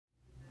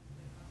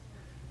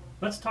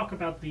Let's talk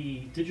about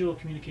the Digital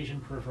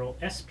Communication Peripheral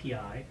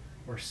SPI,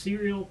 or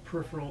Serial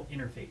Peripheral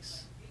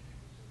Interface.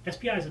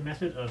 SPI is a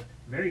method of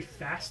very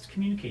fast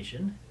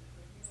communication,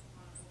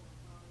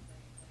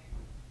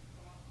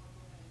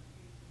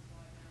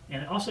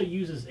 and it also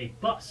uses a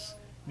bus,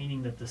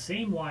 meaning that the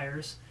same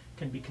wires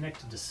can be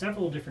connected to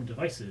several different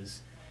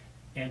devices,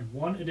 and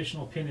one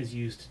additional pin is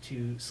used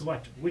to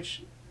select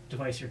which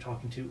device you're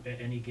talking to at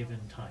any given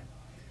time.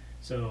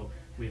 So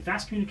we have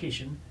fast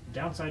communication. The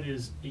downside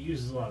is it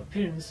uses a lot of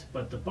pins,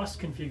 but the bus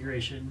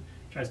configuration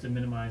tries to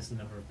minimize the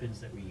number of pins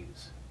that we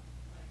use.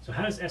 So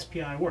how does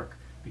SPI work?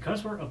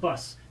 Because we're a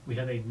bus, we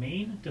have a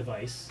main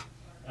device,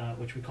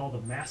 which we call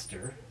the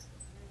master,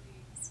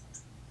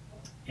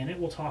 and it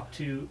will talk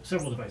to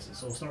several devices.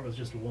 So we'll start with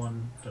just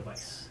one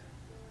device.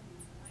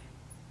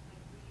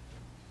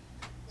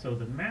 So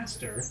the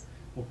master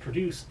will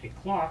produce a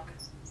clock,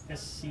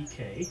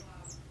 SCK,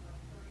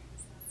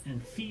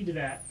 and feed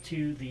that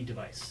to the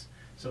device.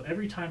 So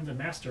every time the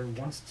master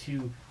wants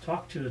to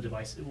talk to the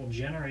device, it will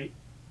generate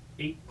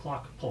 8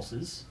 clock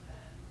pulses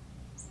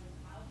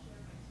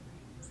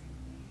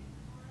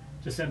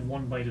to send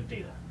 1 byte of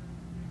data.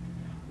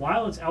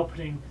 While it's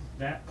outputting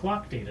that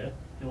clock data,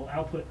 it will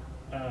output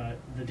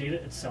the data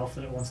itself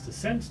that it wants to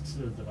send to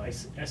the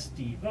device,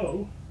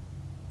 SDO.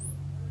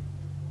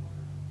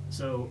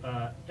 So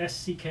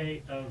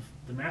SCK of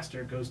the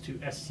master goes to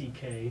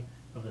SCK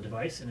of the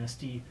device, and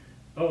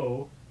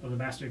SDO of the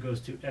master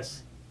goes to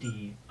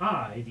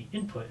SDI, the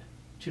input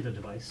to the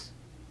device.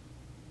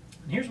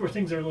 And here's where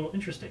things are a little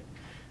interesting.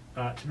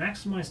 To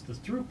maximize the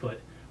throughput,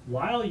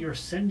 while you're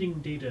sending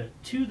data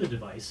to the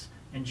device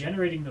and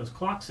generating those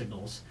clock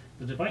signals,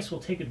 the device will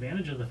take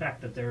advantage of the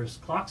fact that there's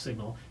clock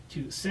signal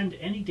to send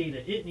any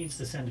data it needs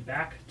to send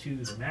back to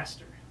the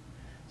master.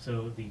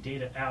 So the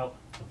data out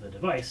of the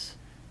device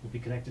will be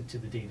connected to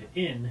the data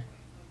in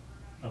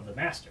of the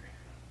master.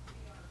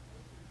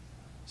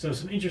 So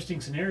some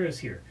interesting scenarios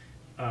here.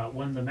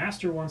 When the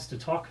master wants to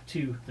talk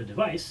to the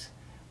device,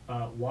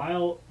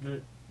 while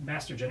the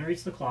master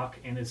generates the clock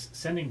and is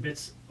sending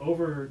bits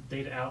over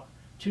data out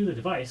to the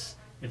device,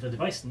 if the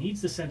device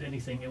needs to send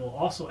anything, it will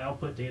also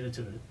output data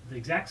to the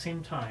exact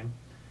same time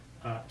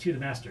to the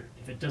master.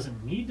 If it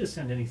doesn't need to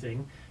send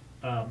anything,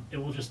 it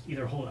will just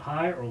either hold it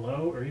high or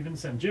low or even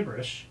send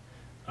gibberish.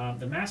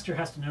 The master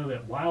has to know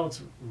that while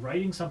it's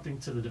writing something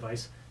to the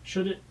device,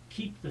 should it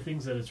keep the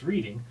things that it's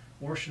reading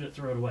or should it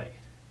throw it away?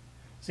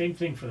 Same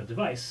thing for the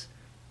device.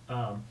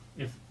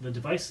 If the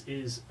device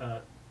is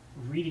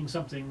reading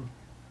something,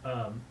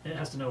 it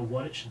has to know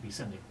what it should be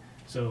sending.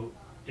 So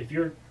if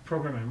you're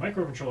programming a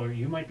microcontroller,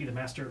 you might be the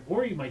master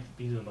or you might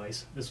be the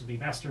device. This would be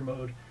master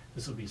mode,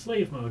 this would be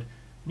slave mode,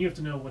 and you have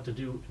to know what to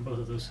do in both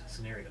of those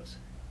scenarios.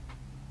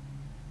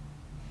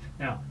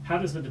 Now, how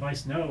does the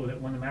device know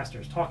that when the master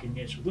is talking,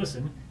 it should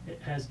listen?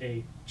 It has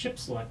a chip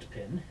select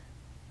pin.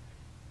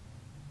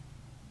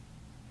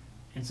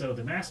 And so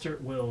the master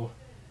will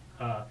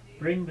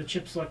bring the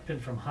chip select pin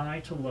from high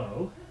to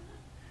low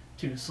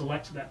to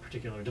select that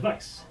particular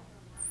device.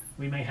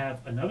 We may have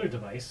another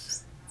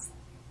device,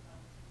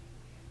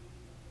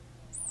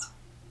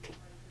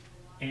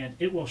 and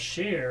it will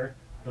share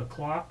the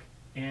clock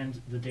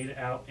and the data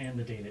out and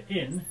the data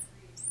in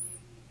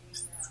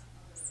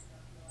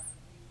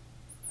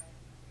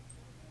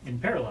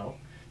parallel,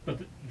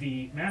 but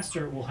the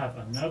master will have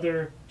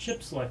another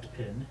chip select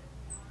pin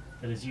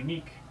that is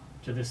unique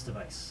to this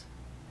device.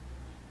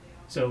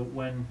 So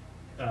when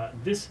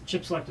this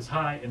chip select is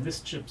high and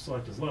this chip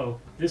select is low,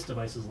 this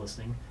device is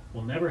listening.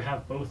 We'll never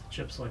have both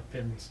chip select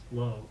pins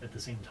low at the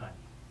same time.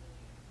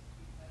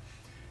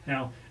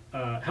 Now,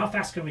 how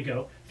fast can we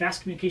go?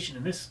 Fast communication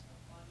in this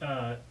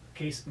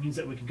case means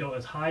that we can go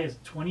as high as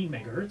 20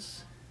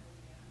 megahertz.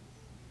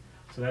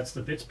 So that's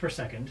the bits per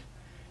second.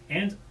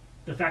 And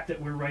the fact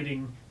that we're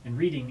writing and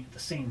reading at the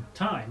same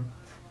time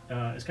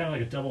is kind of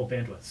like a double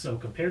bandwidth. So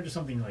compared to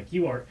something like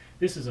UART,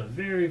 this is a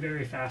very,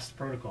 very fast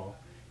protocol.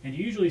 And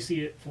you usually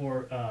see it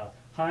for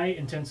high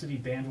intensity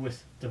bandwidth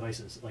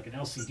devices like an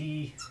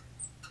LCD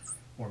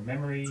or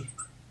memory.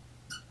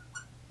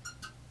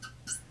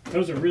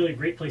 Those are really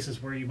great places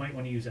where you might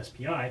want to use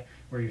SPI,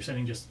 where you're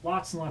sending just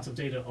lots and lots of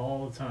data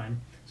all the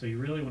time, so you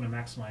really want to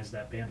maximize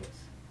that bandwidth.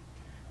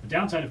 The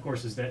downside, of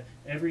course, is that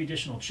every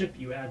additional chip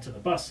you add to the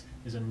bus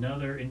is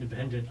another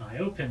independent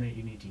I/O pin that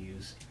you need to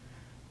use.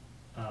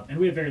 And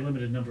we have very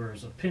limited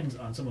numbers of pins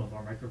on some of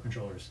our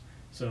microcontrollers,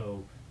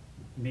 so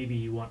maybe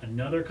you want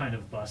another kind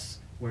of bus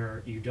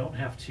where you don't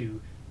have to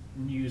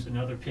use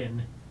another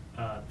pin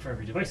for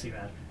every device that you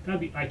add. That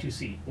would be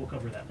I2C. We'll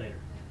cover that later.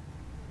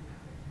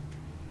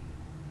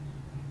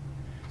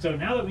 So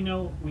now that we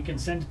know we can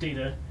send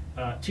data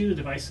to the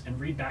device and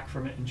read back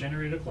from it and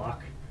generate a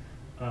clock,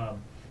 how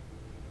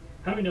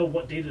do we know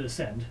what data to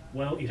send?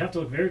 Well, you'd have to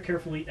look very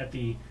carefully at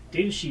the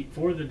data sheet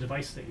for the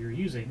device that you're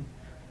using.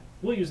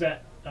 We'll use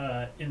that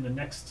in the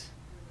next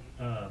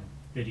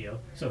video.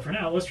 So for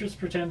now, let's just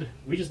pretend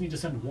we just need to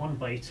send 1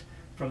 byte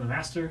from the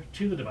master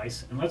to the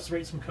device, and let's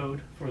write some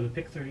code for the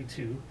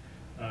PIC32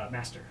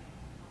 master.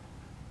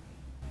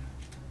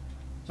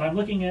 So I'm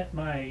looking at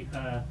my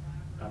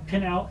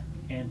pinout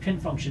and pin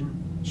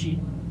function sheet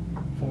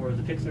for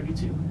the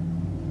PIC32.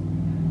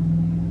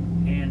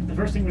 And the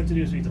first thing we have to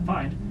do is we have to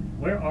find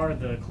where are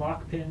the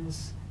clock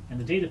pins and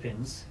the data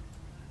pins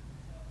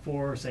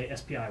for, say,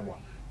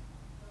 SPI1.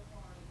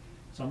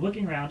 So I'm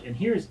looking around, and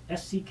here's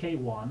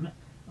SCK1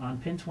 on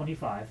pin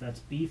 25,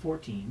 that's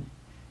B14.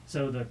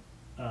 So the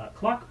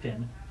clock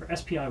pin for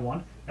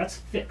SPI1, that's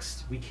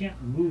fixed. We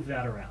can't move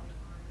that around.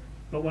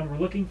 But when we're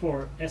looking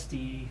for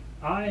SDI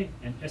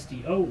and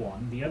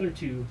SDO1, the other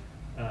two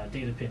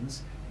data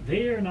pins,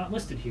 they are not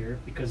listed here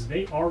because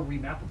they are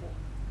remappable.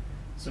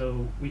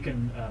 So we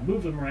can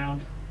move them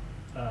around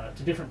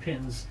to different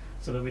pins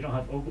so that we don't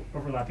have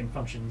overlapping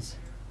functions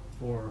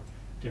for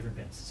different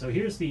pins. So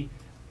here's the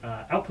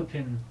output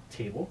pin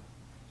table,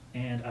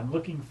 and I'm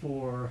looking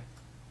for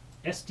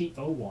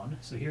SDO1.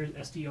 So here's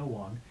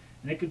SDO1,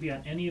 and it could be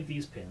on any of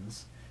these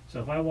pins.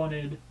 So if I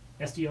wanted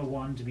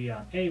SDO1 to be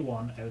on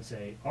A1, I would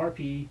say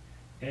RP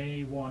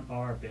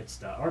A1R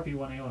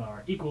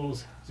bits.RP1A1R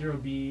equals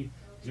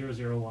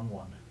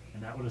 0B0011,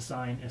 and that would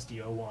assign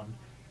SDO1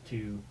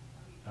 to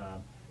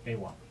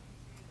A1.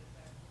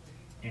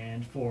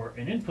 And for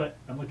an input,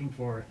 I'm looking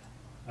for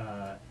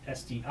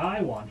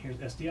SDI1. Here's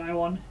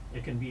SDI1.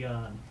 It can be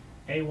on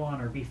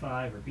A1 or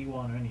B5 or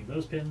B1 or any of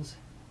those pins,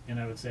 and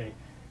I would say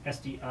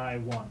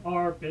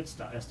SDI1R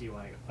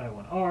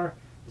bits.SDI1R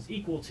is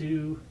equal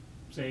to,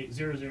 say,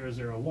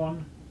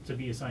 0001 to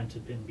be assigned to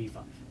pin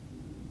B5.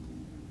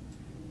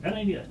 Then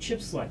I need a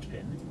chip select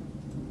pin,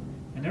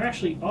 and there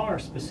actually are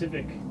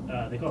specific,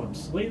 they call them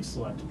slave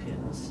select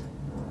pins.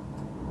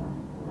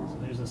 So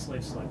there's a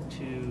slave select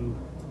 2,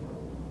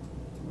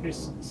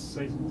 here's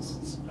slave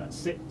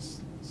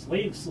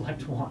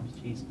select 1,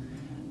 jeez.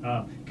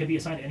 Could be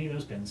assigned to any of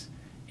those pins.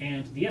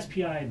 And the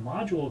SPI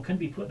module can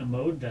be put in a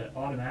mode that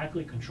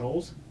automatically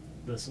controls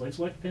the slave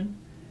select pin.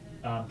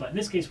 But in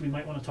this case, we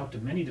might want to talk to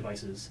many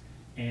devices,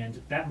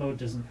 and that mode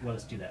doesn't let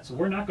us do that. So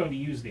we're not going to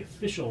use the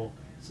official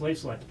slave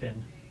select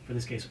pin for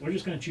this case. We're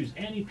just going to choose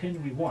any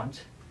pin we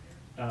want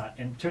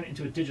and turn it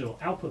into a digital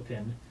output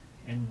pin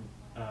and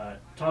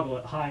toggle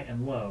it high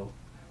and low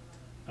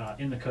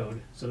in the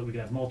code so that we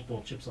can have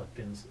multiple chip select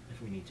pins if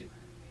we need to.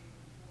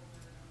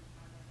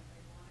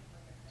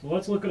 So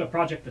let's look at a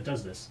project that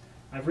does this.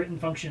 I've written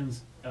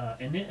functions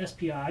init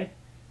SPI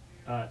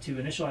to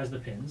initialize the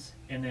pins,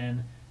 and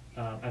then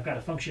I've got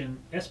a function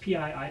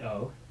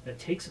SPI.io that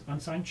takes an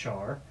unsigned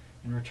char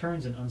and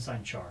returns an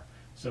unsigned char.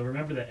 So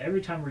remember that every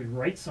time we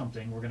write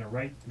something, we're going to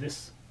write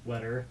this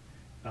letter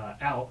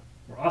out.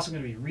 We're also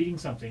going to be reading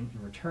something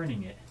and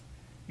returning it.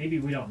 Maybe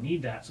we don't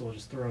need that, so we'll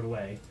just throw it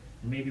away.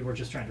 And maybe we're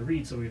just trying to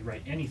read, so we'd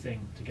write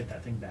anything to get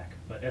that thing back.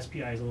 But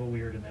SPI is a little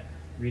weird in that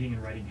reading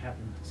and writing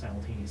happen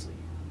simultaneously.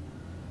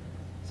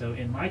 So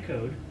in my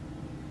code,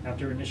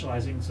 after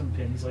initializing some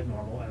pins like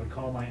normal, I would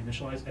call my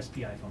initialize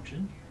SPI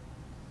function.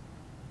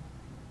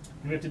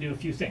 And we have to do a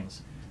few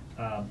things.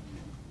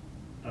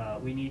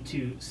 We need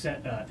to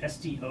set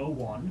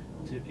SDO1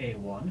 to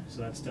A1,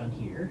 so that's done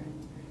here.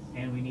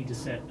 And we need to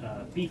set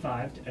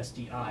B5 to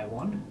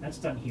SDI1, that's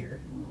done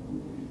here.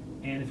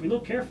 And if we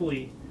look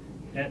carefully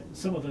at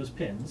some of those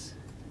pins,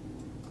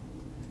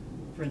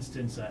 for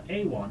instance,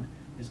 A1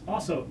 is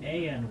also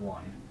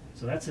AN1,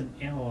 so that's an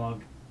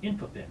analog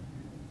input pin,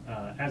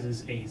 as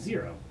is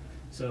A0.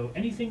 So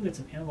anything that's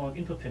an analog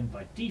input pin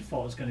by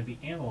default is going to be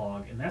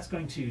analog, and that's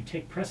going to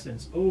take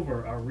precedence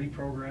over our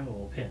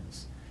reprogrammable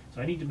pins.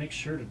 So I need to make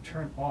sure to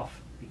turn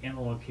off the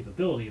analog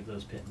capability of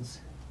those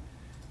pins.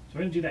 So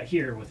we're going to do that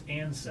here with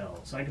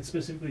ANCell. So I could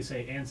specifically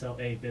say ANCell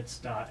A bits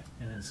dot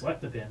and then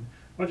select the pin,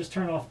 or just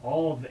turn off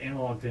all of the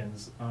analog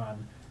pins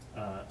on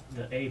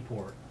the A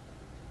port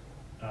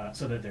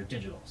so that they're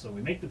digital. So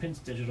we make the pins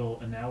digital,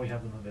 and now we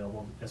have them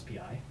available with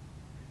SPI.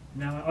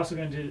 Now I'm also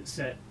going to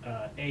set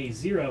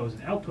A0 as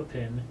an output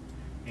pin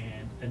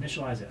and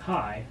initialize it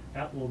high.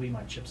 That will be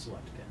my chip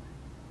select pin.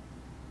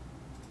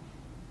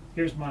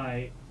 Here's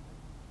my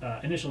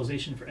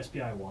initialization for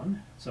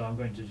SPI1. So I'm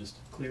going to just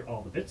clear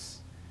all the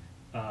bits.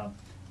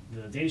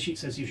 The datasheet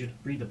says you should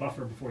read the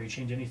buffer before you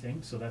change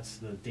anything, so that's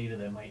the data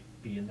that might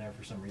be in there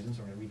for some reason,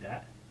 so we're going to read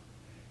that.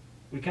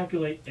 We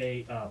calculate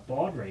a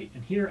baud rate,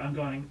 and here I'm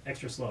going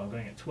extra slow. I'm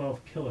going at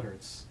 12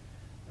 kilohertz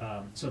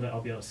so that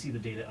I'll be able to see the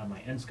data on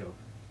my N-scope.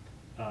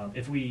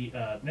 If we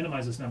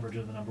minimize this number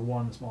to the number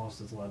 1, the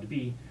smallest it's allowed to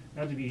be,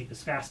 that would be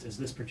as fast as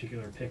this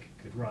particular PIC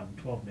could run,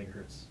 12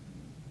 megahertz.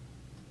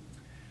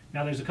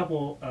 Now there's a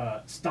couple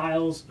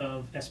styles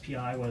of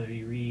SPI, whether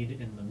you read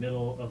in the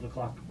middle of the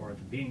clock or at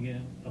the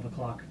beginning of the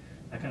clock,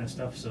 that kind of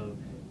stuff. So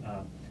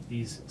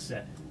these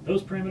set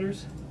those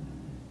parameters,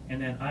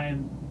 and then I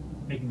am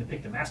making the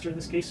PIC the master in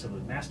this case, so the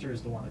master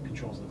is the one that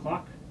controls the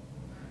clock,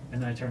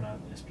 and then I turn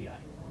on SPI.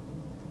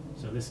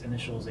 So this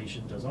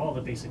initialization does all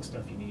the basic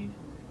stuff you need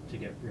to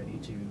get ready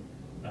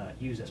to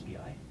use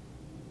SPI.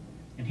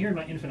 And here in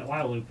my infinite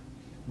while loop,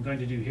 I'm going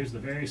to do, here's the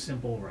very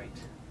simple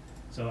write.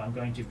 So I'm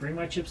going to bring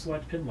my chip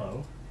select pin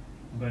low.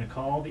 I'm going to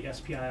call the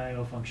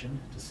SPI.io function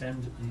to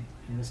send,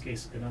 in this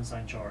case, an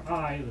unsigned char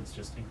I that's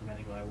just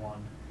incrementing by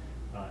 1,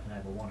 and I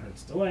have a 1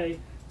 hertz delay.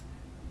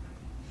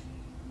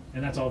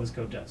 And that's all this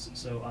code does.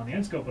 So on the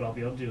end scope, what I'll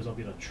be able to do is I'll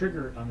be able to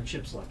trigger on the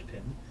chip select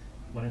pin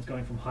when it's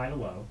going from high to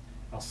low.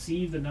 I'll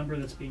see the number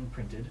that's being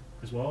printed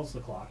as well as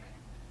the clock,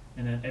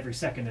 and then every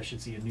second I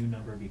should see a new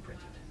number be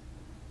printed.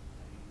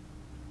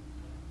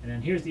 And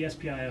then here's the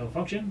SPIO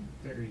function,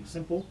 very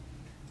simple.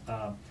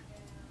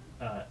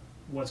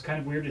 What's kind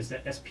of weird is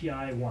that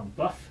SPI1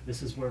 buff,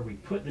 this is where we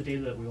put the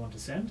data that we want to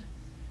send.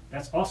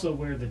 That's also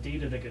where the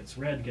data that gets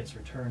read gets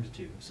returned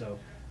to. So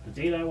the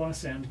data I want to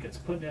send gets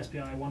put into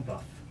SPI1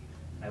 buff.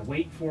 I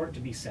wait for it to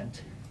be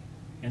sent,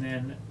 and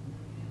then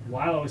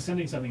while I was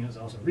sending something, I was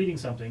also reading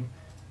something,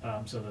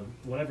 so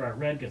whatever I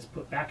read gets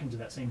put back into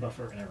that same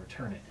buffer and I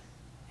return it.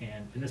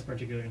 And in this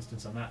particular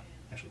instance, I'm not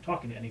actually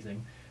talking to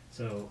anything,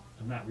 so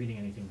I'm not reading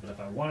anything, but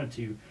if I wanted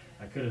to,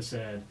 I could have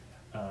said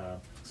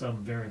some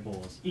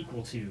variable is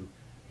equal to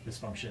this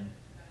function,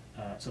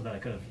 so that I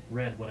could have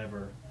read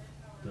whatever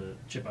the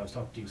chip I was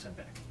talking to sent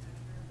back.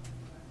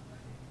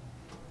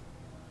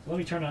 So let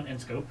me turn on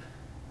Nscope.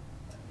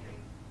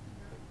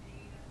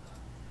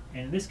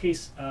 And in this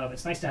case,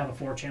 it's nice to have a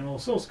 4-channel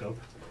oscilloscope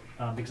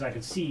because I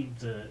could see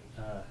the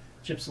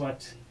chip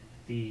select,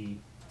 the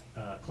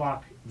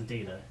clock, the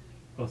data,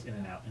 both in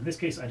and out. In this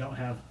case, I don't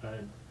have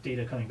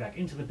data coming back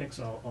into the PIC,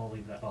 so I'll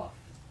leave that off.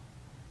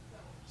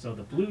 So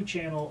the blue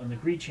channel and the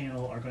green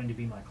channel are going to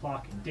be my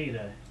clock and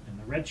data, and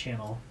the red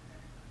channel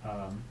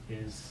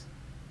is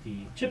the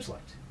chip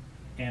select.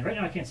 And right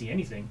now I can't see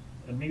anything.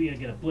 Maybe I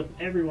get a blip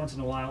every once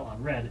in a while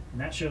on red, and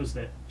that shows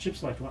that chip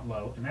select went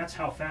low, and that's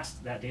how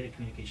fast that data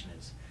communication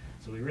is.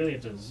 So we really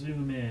have to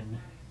zoom in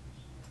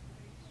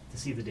to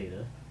see the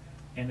data.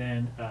 And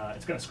then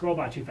it's going to scroll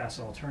by too fast,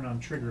 so I'll turn on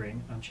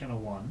triggering on channel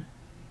 1.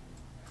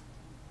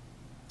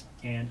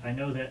 And I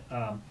know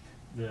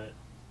that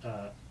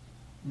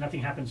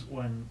nothing happens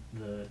when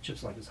the chip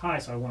select is high,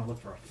 so I want to look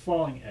for a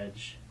falling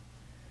edge.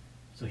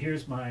 So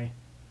here's my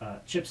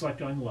chip select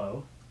going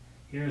low.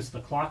 Here's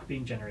the clock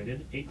being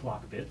generated, 8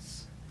 clock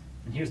bits.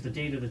 And here's the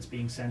data that's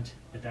being sent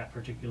at that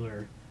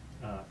particular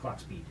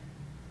clock speed.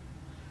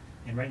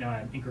 And right now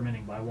I'm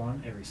incrementing by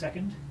 1 every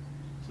second.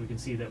 So we can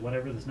see that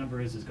whatever this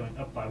number is going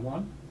up by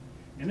 1.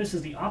 And this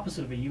is the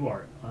opposite of a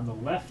UART. On the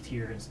left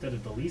here, instead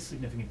of the least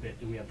significant bit,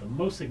 we have the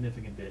most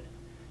significant bit.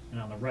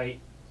 And on the right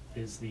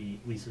is the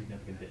least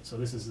significant bit. So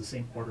this is the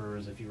same order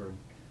as if you were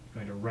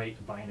going to write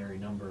a binary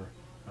number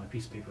on a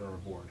piece of paper or a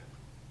board.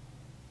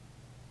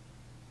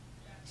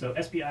 So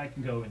SPI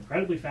can go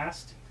incredibly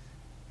fast.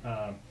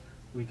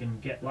 We can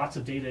get lots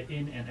of data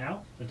in and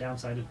out. The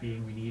downside of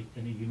being we need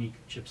a unique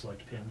chip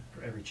select pin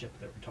for every chip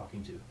that we're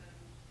talking to.